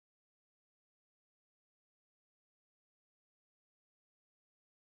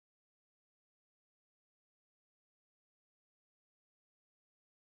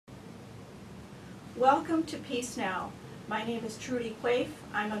Welcome to Peace Now. My name is Trudy Quaif.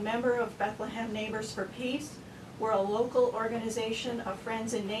 I'm a member of Bethlehem Neighbors for Peace. We're a local organization of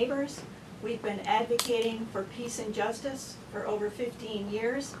friends and neighbors. We've been advocating for peace and justice for over 15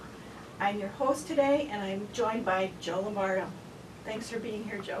 years. I'm your host today, and I'm joined by Joe Lombardo. Thanks for being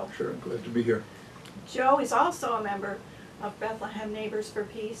here, Joe. Sure, glad to be here. Joe is also a member of Bethlehem Neighbors for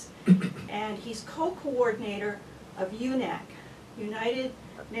Peace, and he's co-coordinator of UNAC, United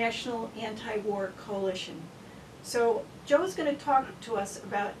National Anti-War Coalition. So Joe's going to talk to us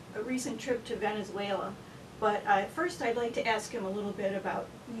about a recent trip to Venezuela, but first I'd like to ask him a little bit about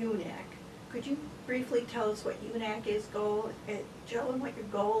UNAC. Could you briefly tell us what UNAC is, Joe, and what your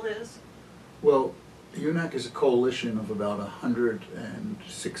goal is? Well, UNAC is a coalition of about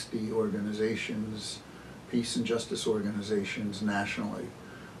 160 organizations, peace and justice organizations nationally.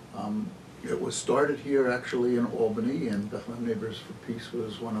 It was started here actually in Albany, and Bethlehem Neighbors for Peace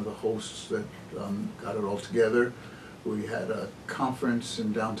was one of the hosts that got it all together. We had a conference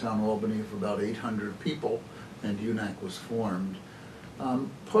in downtown Albany of about 800 people, and UNAC was formed.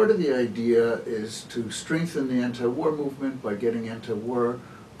 Part of the idea is to strengthen the anti-war movement by getting anti-war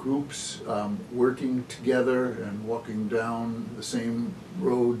groups working together and walking down the same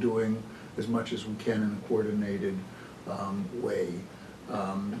road, doing as much as we can in a coordinated way.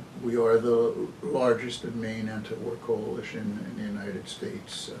 We are the largest and main anti-war coalition in the United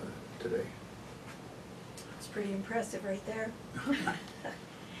States today. It's pretty impressive right there.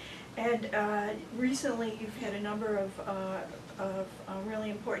 And recently you've had a number of really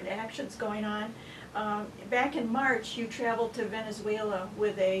important actions going on. Back in March, you traveled to Venezuela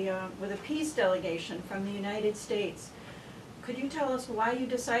with a peace delegation from the United States. Could you tell us why you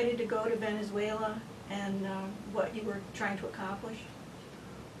decided to go to Venezuela and what you were trying to accomplish?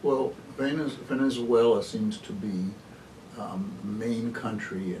 Well, Venezuela seems to be the main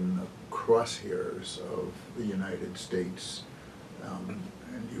country in the crosshairs of the United States and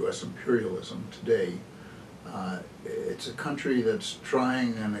U.S. imperialism today. It's a country that's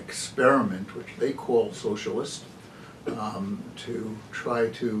trying an experiment, which they call socialist, to try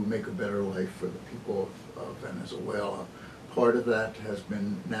to make a better life for the people of Venezuela. Part of that has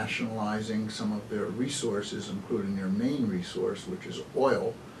been nationalizing some of their resources, including their main resource, which is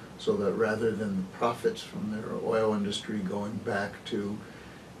oil, so that rather than the profits from their oil industry going back to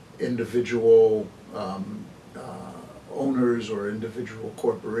individual owners or individual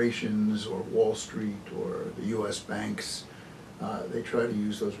corporations or Wall Street or the U.S. banks, they try to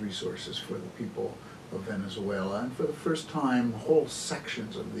use those resources for the people of Venezuela. And for the first time, whole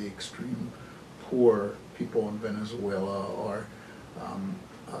sections of the extreme poor people in Venezuela are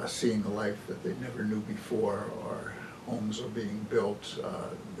seeing a life that they never knew before. Our homes are being built.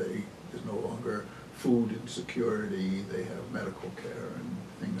 There's no longer food insecurity. They have medical care and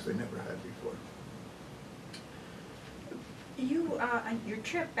things they never had before. You, on your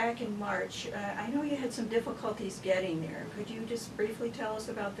trip back in March, I know you had some difficulties getting there. Could you just briefly tell us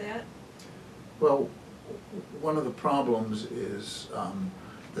about that? Well, one of the problems is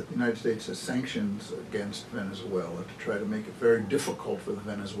that the United States has sanctions against Venezuela to try to make it very difficult for the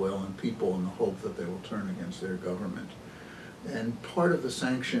Venezuelan people in the hope that they will turn against their government. And part of the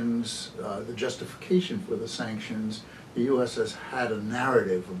sanctions, the justification for the sanctions, the U.S. has had a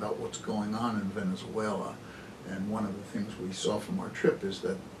narrative about what's going on in Venezuela. And one of the things we saw from our trip is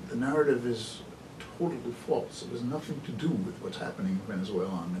that the narrative is totally false. It has nothing to do with what's happening in Venezuela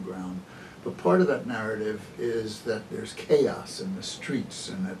on the ground. But part of that narrative is that there's chaos in the streets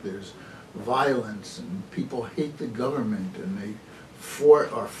and that there's violence and people hate the government and they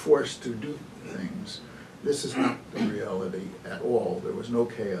are forced to do things. This is not the reality at all. There was no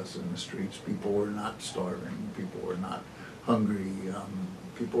chaos in the streets. People were not starving. People were not hungry.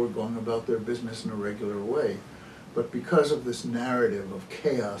 People were going about their business in a regular way. But because of this narrative of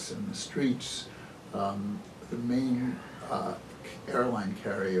chaos in the streets, the main airline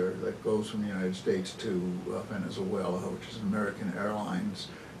carrier that goes from the United States to Venezuela, which is American Airlines,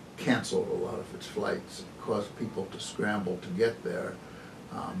 canceled a lot of its flights. It caused people to scramble to get there.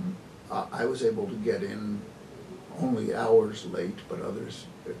 I was able to get in only hours late, but others,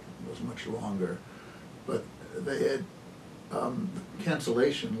 it was much longer. But they had,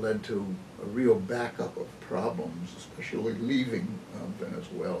 cancellation led to a real backup of problems, especially leaving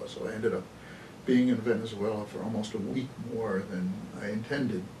Venezuela. So I ended up being in Venezuela for almost a week more than I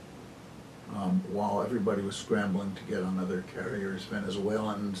intended, while everybody was scrambling to get on other carriers,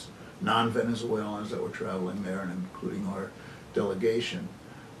 Venezuelans, non-Venezuelans that were traveling there, and including our delegation.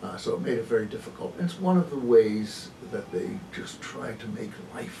 So it made it very difficult. And it's one of the ways that they just try to make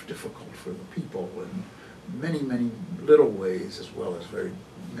life difficult for the people in many, many little ways as well as very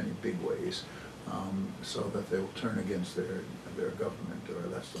many big ways. so that they will turn against their government, or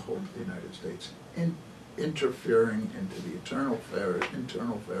that's the hope of the United States, interfering into the internal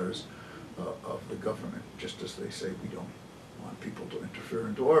affairs of the government, just as they say we don't want people to interfere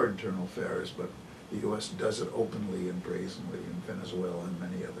into our internal affairs, but the U.S. does it openly and brazenly in Venezuela and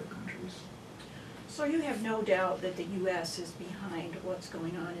many other countries. So you have no doubt that the U.S. is behind what's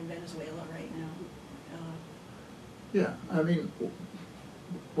going on in Venezuela right now? Yeah, I mean,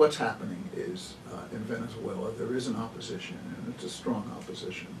 what's happening is in Venezuela there is an opposition, and it's a strong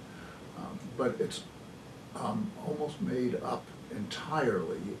opposition, but it's almost made up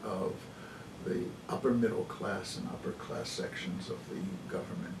entirely of the upper middle class and upper class sections of the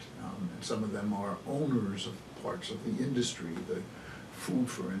government, and some of them are owners of parts of the industry. The food,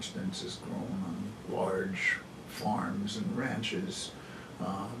 for instance, is grown on large farms and ranches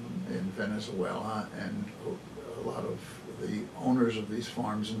in Venezuela, and a lot of the owners of these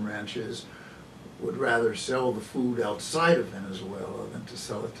farms and ranches would rather sell the food outside of Venezuela than to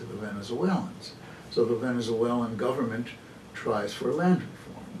sell it to the Venezuelans. So the Venezuelan government tries for land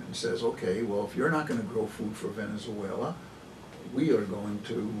reform and says, okay, well, if you're not going to grow food for Venezuela, we are going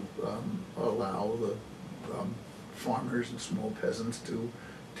to allow the farmers and small peasants to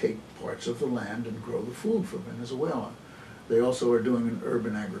take parts of the land and grow the food for Venezuela. They also are doing an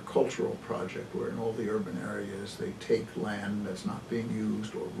urban agricultural project where in all the urban areas they take land that's not being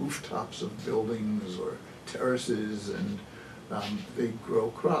used, or rooftops of buildings or terraces, and they grow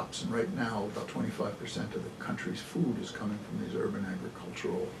crops. And right now about 25% of the country's food is coming from these urban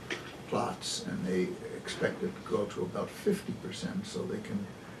agricultural plots, and they expect it to go to about 50% so they can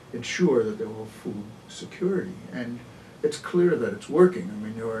ensure that there will be food security. And it's clear that it's working. I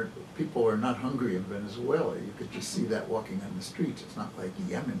mean, people are not hungry in Venezuela. You could just see that walking on the streets. It's not like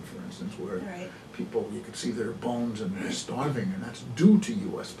Yemen, for instance, where Right. people, you could see their bones and they're starving, and that's due to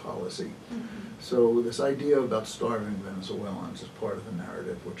U.S. policy. Mm-hmm. So this idea about starving Venezuelans is part of the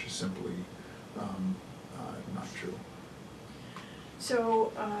narrative, which is simply not true.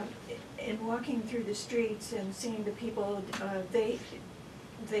 So, in walking through the streets and seeing the people,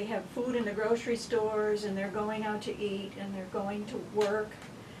 they have food in the grocery stores, and they're going out to eat, and they're going to work,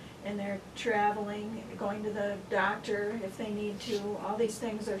 and they're traveling, going to the doctor if they need to. All these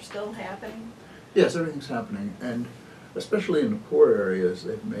things are still happening? Yes, everything's happening, and especially in the poor areas,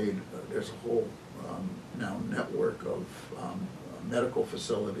 they've made, there's a whole now network of medical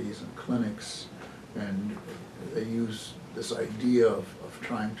facilities and clinics, and they use this idea of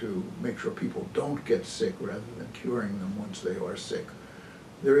trying to make sure people don't get sick rather than curing them once they are sick.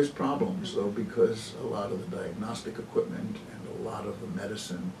 There is problems, though, because a lot of the diagnostic equipment and a lot of the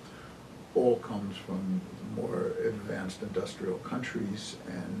medicine all comes from more advanced industrial countries,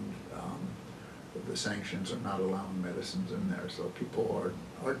 and the sanctions are not allowing medicines in there, so people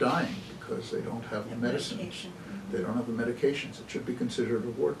are dying because they don't have the medicine. Medication. Mm-hmm. They don't have the medications. It should be considered a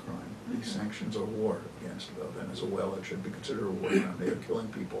war crime. Mm-hmm. These sanctions are war against Venezuela. It should be considered a war crime. They are killing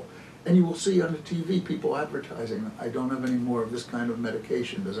people. And you will see on the TV people advertising, I don't have any more of this kind of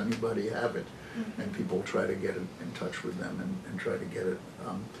medication. Does anybody have it? Mm-hmm. And people try to get in touch with them and try to get it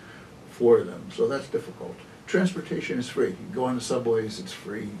for them. So that's difficult. Transportation is free. You go on the subways, it's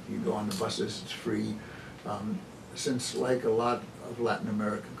free. You go on the buses, it's free. Since, like a lot of Latin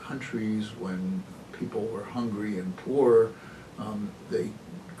American countries, when people were hungry and poor, they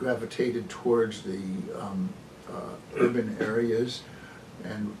gravitated towards the urban areas.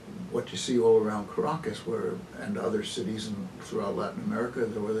 And what you see all around Caracas, and other cities throughout Latin America,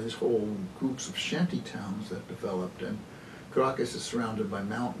 there were these whole groups of shanty towns that developed. And Caracas is surrounded by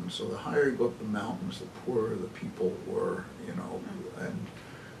mountains, so the higher you go up the mountains, the poorer the people were, you know. And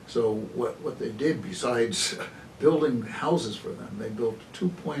so what they did, besides building houses for them, they built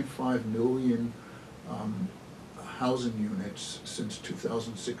 2.5 million housing units since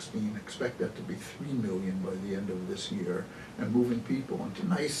 2016. Expect that to be 3 million by the end of this year, and moving people into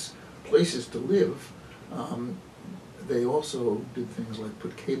nice places to live. They also did things like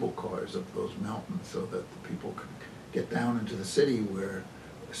put cable cars up those mountains so that the people could get down into the city where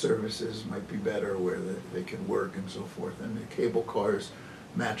services might be better, where they can work and so forth. And the cable cars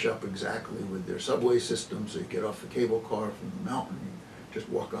match up exactly with their subway system, so you get off the cable car from the mountain, you just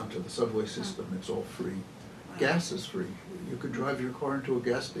walk onto the subway system, it's all free. Wow. Gas is free. You could drive your car into a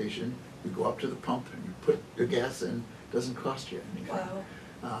gas station, you go up to the pump and you put the gas in, it doesn't cost you anything. Wow.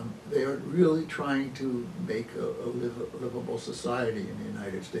 They are really trying to make a livable society in the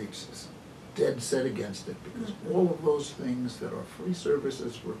United States. It's dead set against it, because all of those things that are free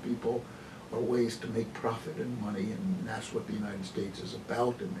services for people are ways to make profit and money, and that's what the United States is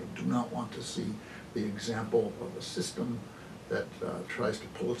about, and they do not want to see the example of a system that tries to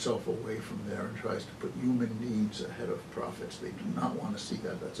pull itself away from there and tries to put human needs ahead of profits. They do not want to see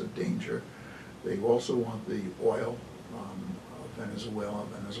that. That's a danger. They also want the oil of Venezuela.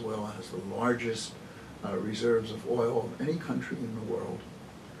 Venezuela has the largest reserves of oil of any country in the world.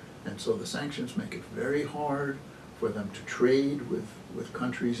 And so the sanctions make it very hard for them to trade with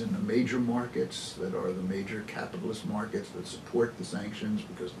countries in the major markets that are the major capitalist markets that support the sanctions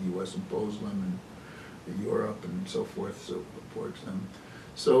because the U.S. imposed them and Europe and so forth supports them.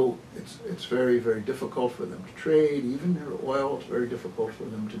 So it's very, very difficult for them to trade. Even their oil is very difficult for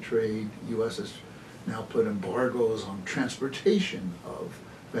them to trade. The U.S. has now put embargoes on transportation of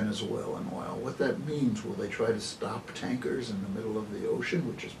Venezuelan oil. What that means, will they try to stop tankers in the middle of the ocean,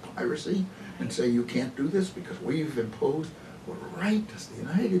 which is piracy, and say you can't do this because we've imposed? What right does the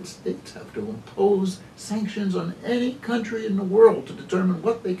United States have to impose sanctions on any country in the world to determine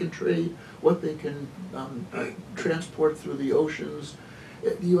what they can trade, what they can transport through the oceans?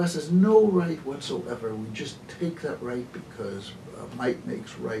 The U.S. has no right whatsoever. We just take that right because might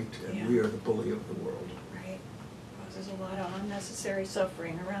makes right, and we are the bully of the world. Right. Causes a lot of unnecessary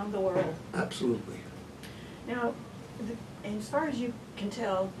suffering around the world. Absolutely. Now, as far as you can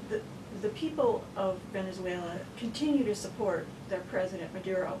tell, the people of Venezuela continue to support their president,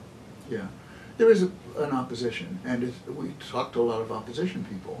 Maduro. Yeah. There is an opposition, and we talked to a lot of opposition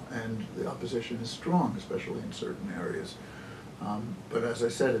people, and the opposition is strong, especially in certain areas. But as I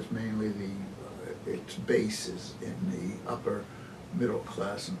said, it's mainly its base is in the upper middle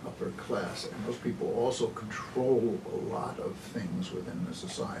class and upper class, and those people also control a lot of things within the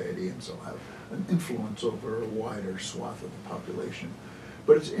society and so have an influence over a wider swath of the population.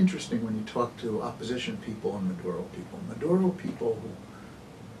 But it's interesting when you talk to opposition people and Maduro people. Maduro people who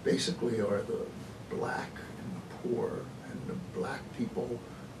basically are the black and the poor, and the black people,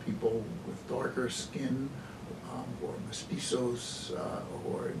 people with darker skin, or mestizos,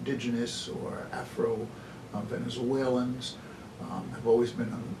 or indigenous, or Afro-Venezuelans, have always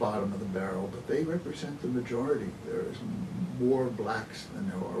been on the bottom of the barrel, but they represent the majority. There is more blacks than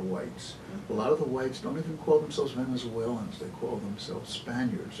there are whites. A lot of the whites don't even call themselves Venezuelans, they call themselves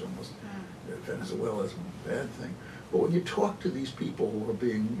Spaniards, almost. Venezuela is a bad thing. But when you talk to these people who are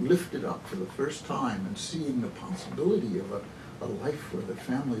being lifted up for the first time and seeing the possibility of a life for their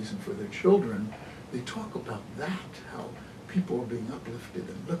families and for their children, they talk about that, how people are being uplifted,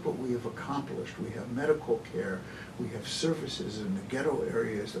 and look what we have accomplished. We have medical care, we have services in the ghetto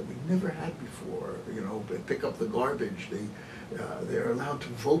areas that we never had before. You know, they pick up the garbage. They're allowed to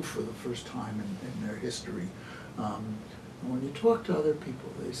vote for the first time in their history. And when you talk to other people,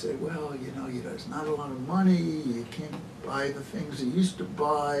 they say, well, you know, there's not a lot of money, you can't buy the things you used to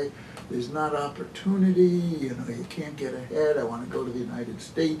buy, there's not opportunity, you know, you can't get ahead, I want to go to the United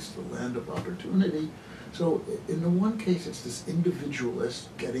States, the land of opportunity. So in the one case, it's this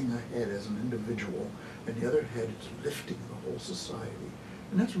individualist getting ahead as an individual, and the other head, it's lifting the whole society.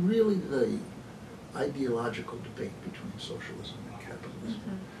 And that's really the ideological debate between socialism and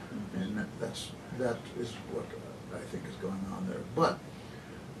capitalism. And that is what I think is going on there. But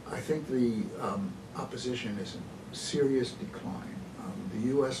I think the opposition is in serious decline. The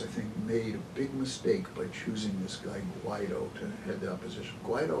U.S., I think, made a big mistake by choosing this guy Guaido to head the opposition.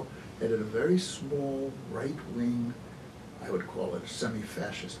 Guaido headed a very small right-wing, I would call it a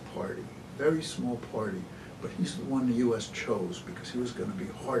semi-fascist party, very small party, but he's the one the U.S. chose because he was going to be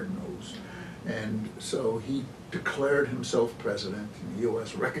hard-nosed. And so he declared himself president, and the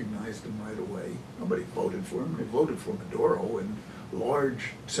U.S. recognized him right away. Nobody voted for him. They voted for Maduro, and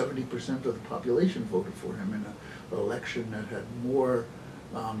large 70% of the population voted for him in an election that had more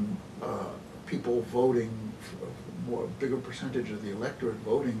people voting, bigger percentage of the electorate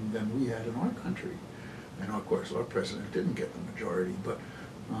voting than we had in our country. And of course, our president didn't get the majority, but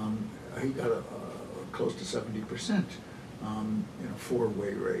he got a close to 70%, in a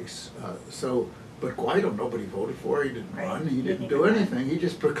four-way race. But Guaido, nobody voted for. He didn't run. He didn't do anything. He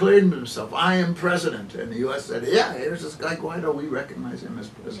just proclaimed himself, "I am president." And the U.S. said, "Yeah, here's this guy Guaido. We recognize him as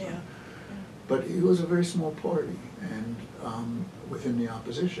president." Yeah. But he was a very small party, and within the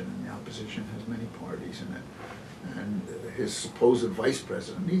opposition, and the opposition has many parties in it. And his supposed vice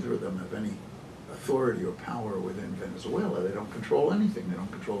president, neither of them have any authority or power within Venezuela. They don't control anything. They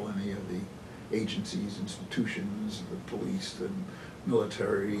don't control any of the agencies, institutions, the police, the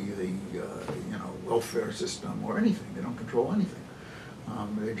military, the welfare system, or anything. They don't control anything.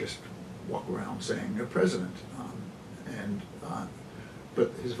 They just walk around saying they're president.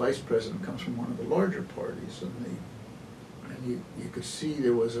 But his vice president comes from one of the larger parties, and you could see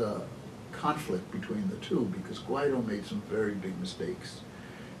there was a conflict between the two because Guaido made some very big mistakes.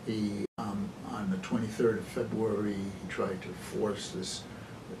 He, on the 23rd of February, he tried to force this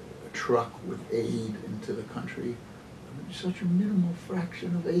truck with aid into the country. I mean, such a minimal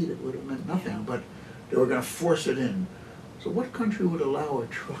fraction of aid, it would have meant nothing, but they were going to force it in. So what country would allow a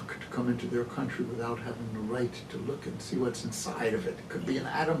truck to come into their country without having the right to look and see what's inside of it? It could be an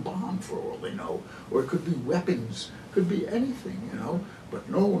atom bomb for all they know, or it could be weapons, it could be anything, you know. But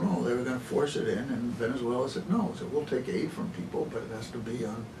no, they were going to force it in, and Venezuela said no. So we'll take aid from people, but it has to be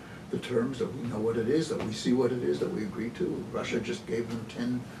on the terms that we know what it is, that we see what it is, that we agree to. Russia just gave them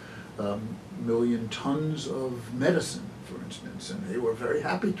 10 million tons of medicine, for instance, and they were very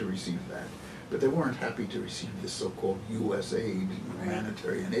happy to receive that. But they weren't happy to receive this so-called U.S. aid,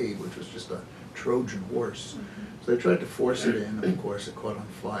 humanitarian aid, which was just a Trojan horse. So they tried to force it in. Of course, it caught on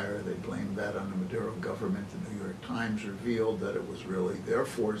fire. They blamed that on the Maduro government. The New York Times revealed that it was really their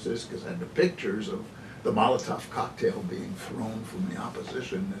forces, because it had the pictures of the Molotov cocktail being thrown from the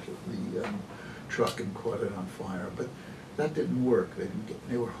opposition at the truck and caught it on fire. But that didn't work.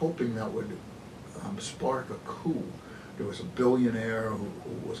 They were hoping that would spark a coup. There was a billionaire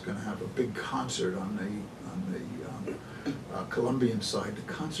who was going to have a big concert on the Colombian side.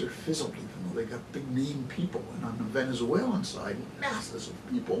 The concert fizzled, even though they got big name people. And on the Venezuelan side, masses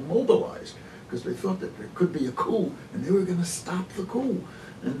of people mobilized because they thought that there could be a coup and they were going to stop the coup.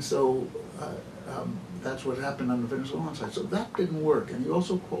 And so that's what happened on the Venezuelan side. So that didn't work. And he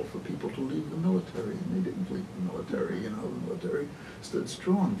also called for people to leave the military, and they didn't leave the military. You know, the military stood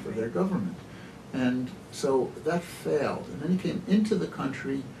strong for their government. And so that failed. And then he came into the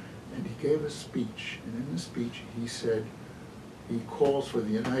country and he gave a speech. And in the speech he said he calls for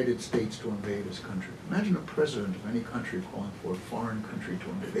the United States to invade his country. Imagine a president of any country calling for a foreign country to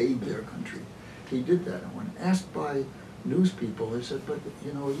invade their country. He did that. And when asked by news people, they said, but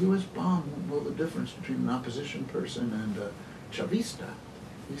you know, a U.S. bomb won't know the difference between an opposition person and a Chavista.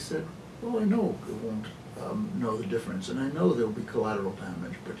 He said, well, I know it won't know the difference, and I know there will be collateral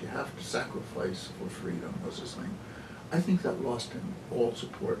damage, but you have to sacrifice for freedom, was his thing. I think that lost him all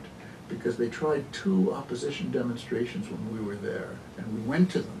support, because they tried 2 opposition demonstrations when we were there, and we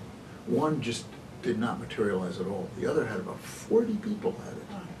went to them. One just did not materialize at all. The other had about 40 people at it.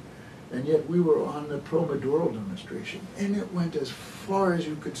 And yet we were on the pro-Maduro demonstration, and it went as far as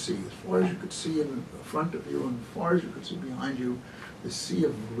you could see in front of you, and as far as you could see behind you, the sea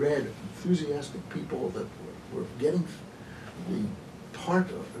of red, enthusiastic people that were getting the part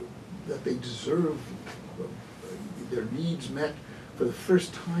of that they deserve, their needs met for the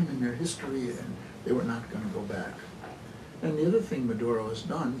first time in their history, and they were not going to go back. And the other thing Maduro has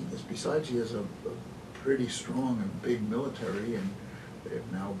done is, besides he has a pretty strong and big military, and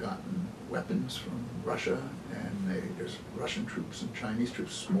they've now gotten weapons from Russia, and there's Russian troops and Chinese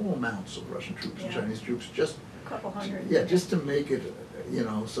troops, small amounts of Russian troops and Chinese troops, just couple hundred. Yeah, just to make it, you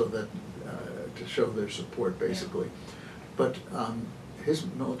know, so that, to show their support, basically. But his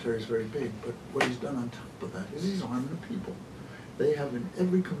military is very big, but what he's done on top of that is he's armed the people. They have, in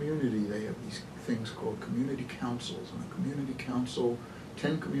every community, they have these things called community councils, and a community council,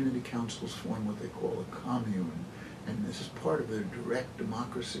 10 community councils form what they call a commune. And this is part of their direct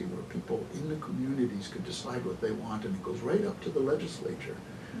democracy, where people in the communities could decide what they want, and it goes right up to the legislature.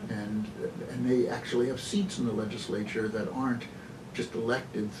 And they actually have seats in the legislature that aren't just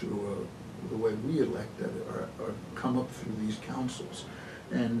elected through the way we elect, that are come up through these councils.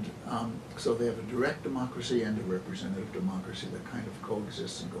 And so they have a direct democracy and a representative democracy that kind of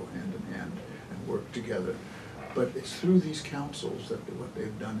coexists and go hand in hand and work together. But it's through these councils that what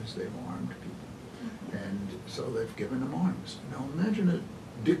they've done is they've armed people. And so they've given them arms. Now imagine a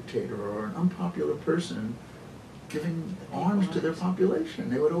dictator or an unpopular person giving arms to their population.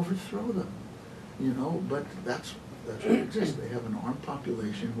 They would overthrow them, you know, but that's what exists. They have an armed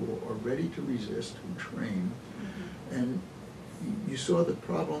population who are ready to resist, who train. And you saw the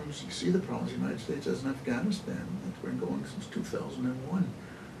problems, you see the problems the United States has in Afghanistan. It's been going since 2001.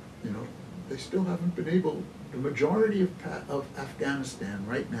 You know, they still haven't been able, the majority of Afghanistan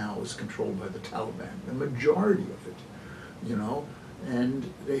right now is controlled by the Taliban, the majority of it, you know,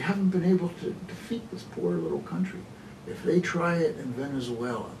 and they haven't been able to defeat this poor little country. If they try it in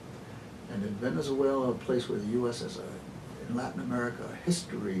Venezuela, and in Venezuela, a place where the U.S. has in Latin America, a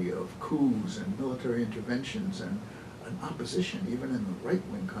history of coups and military interventions and an opposition, even in the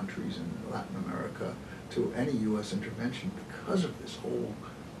right-wing countries in Latin America, to any U.S. intervention because of this whole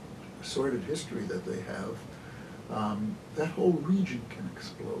sordid history that they have, that whole region can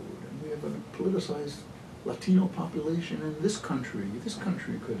explode. And we have a politicized Latino population in this country. This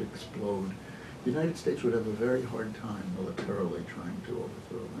country could explode. The United States would have a very hard time militarily trying to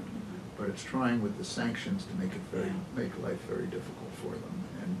overthrow them. But it's trying with the sanctions to make life very difficult for them.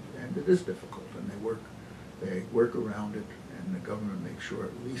 And it is difficult, and they they work around it, and the government makes sure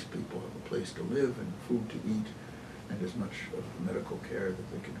at least people have a place to live and food to eat, and as much of medical care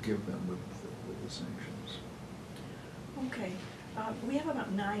that they could give them with the sanctions. Okay, we have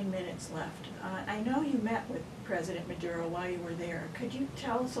about 9 minutes left. I know you met with President Maduro while you were there. Could you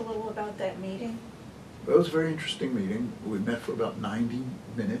tell us a little about that meeting? Well, it was a very interesting meeting. We met for about 90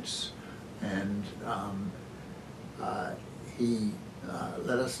 minutes, and he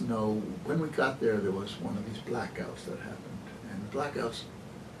let us know when we got there was one of these blackouts that happened. And blackouts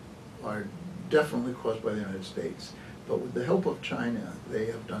are definitely caused by the United States. But with the help of China, they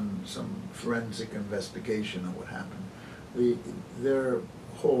have done some forensic investigation of what happened. Their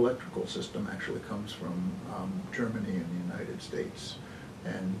whole electrical system actually comes from Germany and the United States.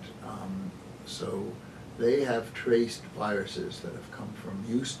 And so they have traced viruses that have come from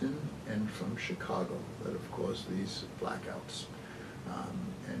Houston and from Chicago that have caused these blackouts.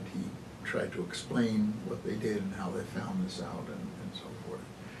 And he tried to explain what they did and how they found this out and so forth.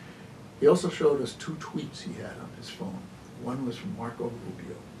 He also showed us 2 tweets he had on his phone. One was from Marco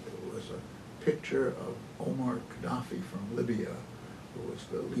Rubio. It was a picture of Omar Gaddafi from Libya, who was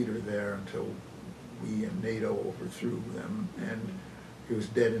the leader there until we and NATO overthrew them, and he was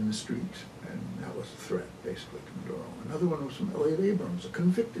dead in the street, and that was a threat, basically, to Maduro. Another one was from Elliot Abrams, a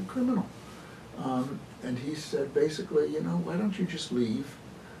convicted criminal. And he said, basically, you know, why don't you just leave,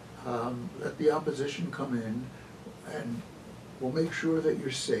 let the opposition come in, and we'll make sure that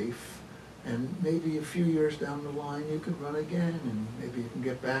you're safe, and maybe a few years down the line you can run again, and maybe you can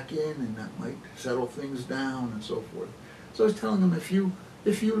get back in, and that might settle things down, and so forth. So I was telling him, if you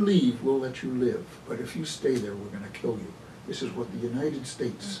leave, we'll let you live, but if you stay there, we're going to kill you. This is what the United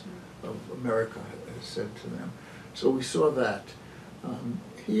States of America has said to them. So we saw that.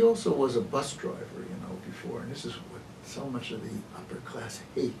 He also was a bus driver, you know, before, and this is what so much of the upper class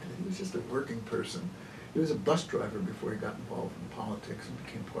hate. He was just a working person. He was a bus driver before he got involved in politics and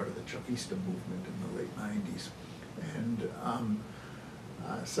became part of the Chavista movement in the late 90s. And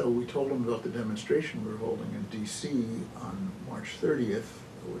so we told him about the demonstration we were holding in D.C. on March 30th,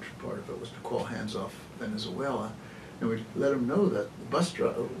 which part of it was to call hands off Venezuela. And we let him know that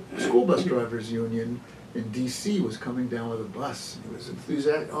the school bus drivers union in D.C. was coming down with a bus. He was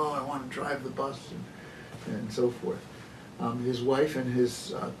enthusiastic, oh, I want to drive the bus, and so forth. His wife and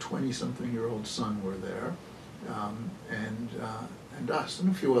his 20-something-year-old son were there, and us,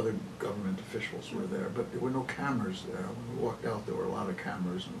 and a few other government officials were there, but there were no cameras there. When we walked out, there were a lot of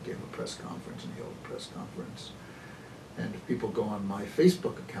cameras, and we gave a press conference, and he held a press conference. And if people go on my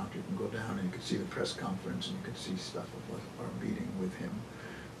Facebook account, you can go down and you can see the press conference, and you can see stuff of our meeting with him.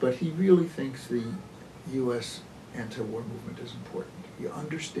 But he really thinks the U.S. anti-war movement is important. He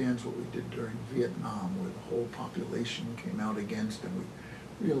understands what we did during Vietnam, where the whole population came out against, and we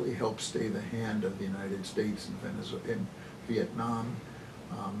really helped stay the hand of the United States in Vietnam.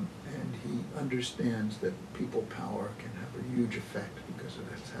 And he understands that people power can have a huge effect because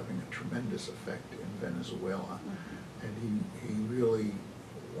it's having a tremendous effect in Venezuela. And he really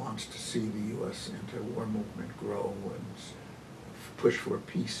wants to see the U.S. anti-war movement grow and push for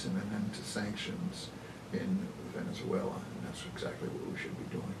peace and an end to sanctions in Venezuela, and that's exactly what we should be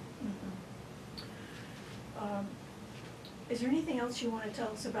doing. Is there anything else you want to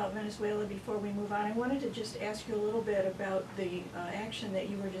tell us about Venezuela before we move on? I wanted to just ask you a little bit about the action that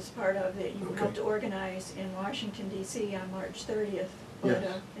you were just part of, that you helped organize in Washington, D.C. on March 30th. But,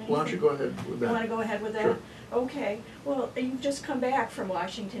 yes. Why don't you go ahead with that? You want to go ahead with that? Sure. Okay. Well, you've just come back from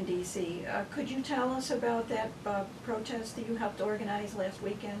Washington, D.C. Could you tell us about that protest that you helped organize last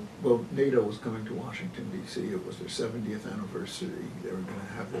weekend? Well, NATO was coming to Washington, D.C. It was their 70th anniversary. They were going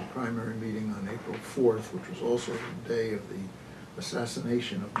to have their primary meeting on April 4th, which was also the day of the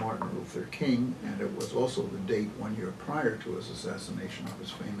assassination of Martin Luther King, and it was also the date 1 year prior to his assassination of his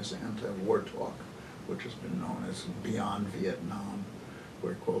famous anti-war talk, which has been known as Beyond Vietnam,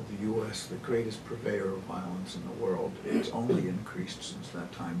 where he called the U.S. the greatest purveyor of violence in the world. It's only increased since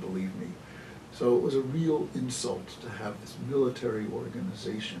that time, believe me. So it was a real insult to have this military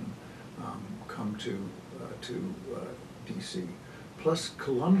organization come to D.C. Plus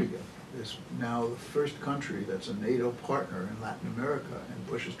Colombia is now the first country that's a NATO partner in Latin America, and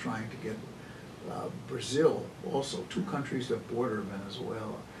Bush is trying to get Brazil also, 2 countries that border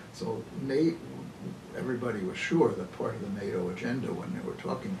Venezuela. So everybody was sure that part of the NATO agenda when they were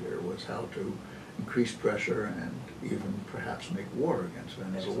talking here was how to increase pressure and even perhaps make war against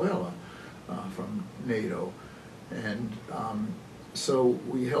Venezuela from NATO. And so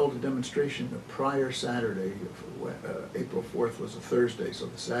we held a demonstration the prior Saturday. April 4th was a Thursday, so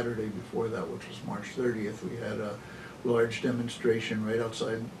the Saturday before that, which was March 30th, we had a large demonstration right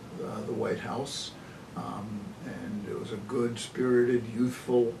outside the White House. And it was a good, spirited,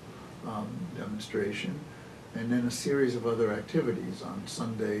 youthful demonstration. And then a series of other activities. On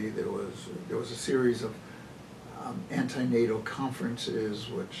Sunday, there was a series of anti-NATO conferences,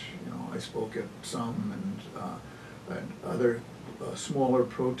 which, you know, I spoke at some, and other smaller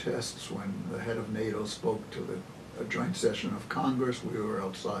protests. When the head of NATO spoke to a joint session of Congress, we were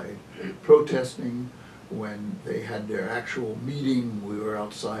outside protesting. When they had their actual meeting, we were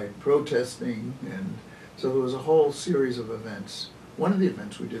outside protesting. And so there was a whole series of events. One of the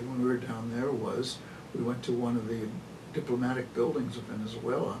events we did when we were down there was we went to one of the diplomatic buildings of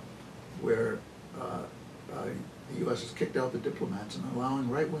Venezuela, where the U.S. has kicked out the diplomats and allowing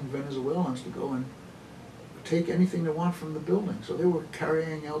right-wing Venezuelans to go and take anything they want from the building. So they were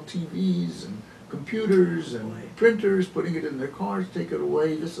carrying out TVs and computers and printers, putting it in their cars, take it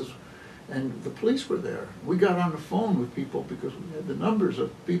away. And the police were there. We got on the phone with people because we had the numbers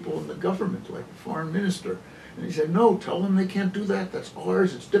of people in the government, like the foreign minister. And he said, no, tell them they can't do that. That's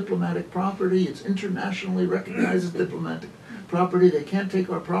ours. It's diplomatic property. It's internationally recognized as diplomatic property. They can't take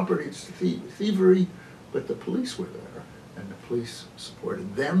our property. It's thievery. But the police were there, and the police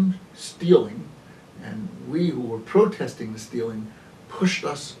supported them stealing, and we who were protesting the stealing pushed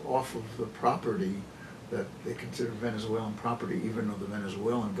us off of the property that they considered Venezuelan property, even though the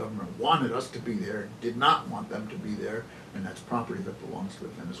Venezuelan government wanted us to be there, did not want them to be there, and that's property that belongs to the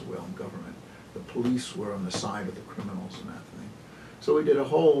Venezuelan government. The police were on the side of the criminals in that thing. So we did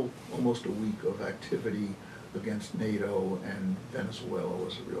almost a week of activity against NATO, and Venezuela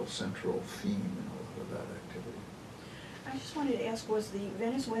was a real central theme in all of that activity. I just wanted to ask, was the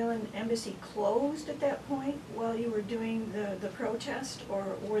Venezuelan embassy closed at that point while you were doing the protest, or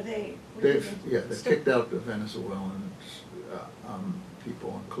were they? They kicked out the Venezuelan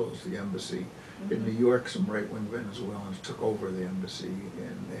people and closed the embassy. Mm-hmm. In New York, some right-wing Venezuelans took over the embassy,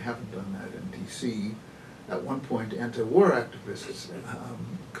 and they haven't done that in D.C. At one point, anti-war activists,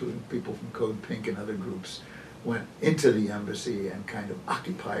 including people from Code Pink and other groups, went into the embassy and kind of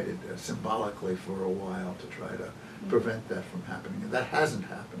occupied it symbolically for a while to try to prevent that from happening. And that hasn't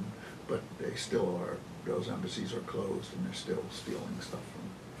happened, but they still are, those embassies are closed, and they're still stealing stuff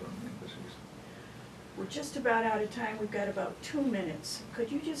from the embassies. We're just about out of time. We've got about 2 minutes.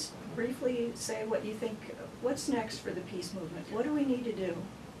 Could you just briefly say what you think, what's next for the peace movement? What do we need to do?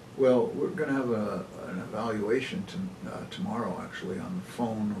 Well, we're going to have an evaluation tomorrow, actually, on the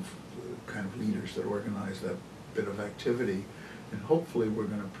phone of the kind of leaders that organize that bit of activity. And hopefully we're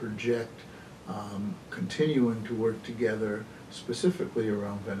going to project continuing to work together specifically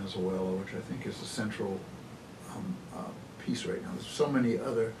around Venezuela, which I think is the central piece right now. There's so many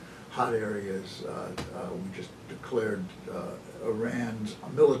other hot areas. We just declared Iran's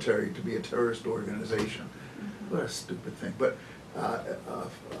military to be a terrorist organization. Mm-hmm. What a stupid thing. But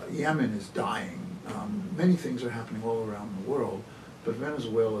Yemen is dying. Many things are happening all around the world, but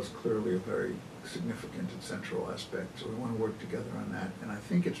Venezuela is clearly a very significant and central aspect, so we want to work together on that. And I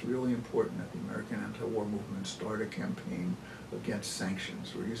think it's really important that the American anti-war movement start a campaign against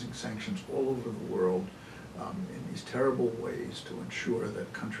sanctions. We're using sanctions all over the world in these terrible ways to ensure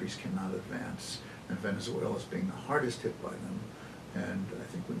that countries cannot advance, and Venezuela is being the hardest hit by them. And I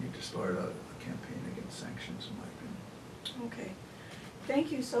think we need to start a campaign against sanctions, in my opinion. Okay.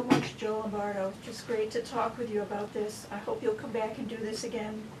 Thank you so much, Joe Lombardo. Just great to talk with you about this. I hope you'll come back and do this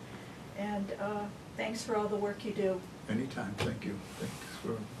again. And thanks for all the work you do. Anytime, thank you. Thanks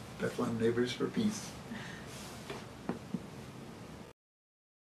for Bethlehem Neighbors for Peace.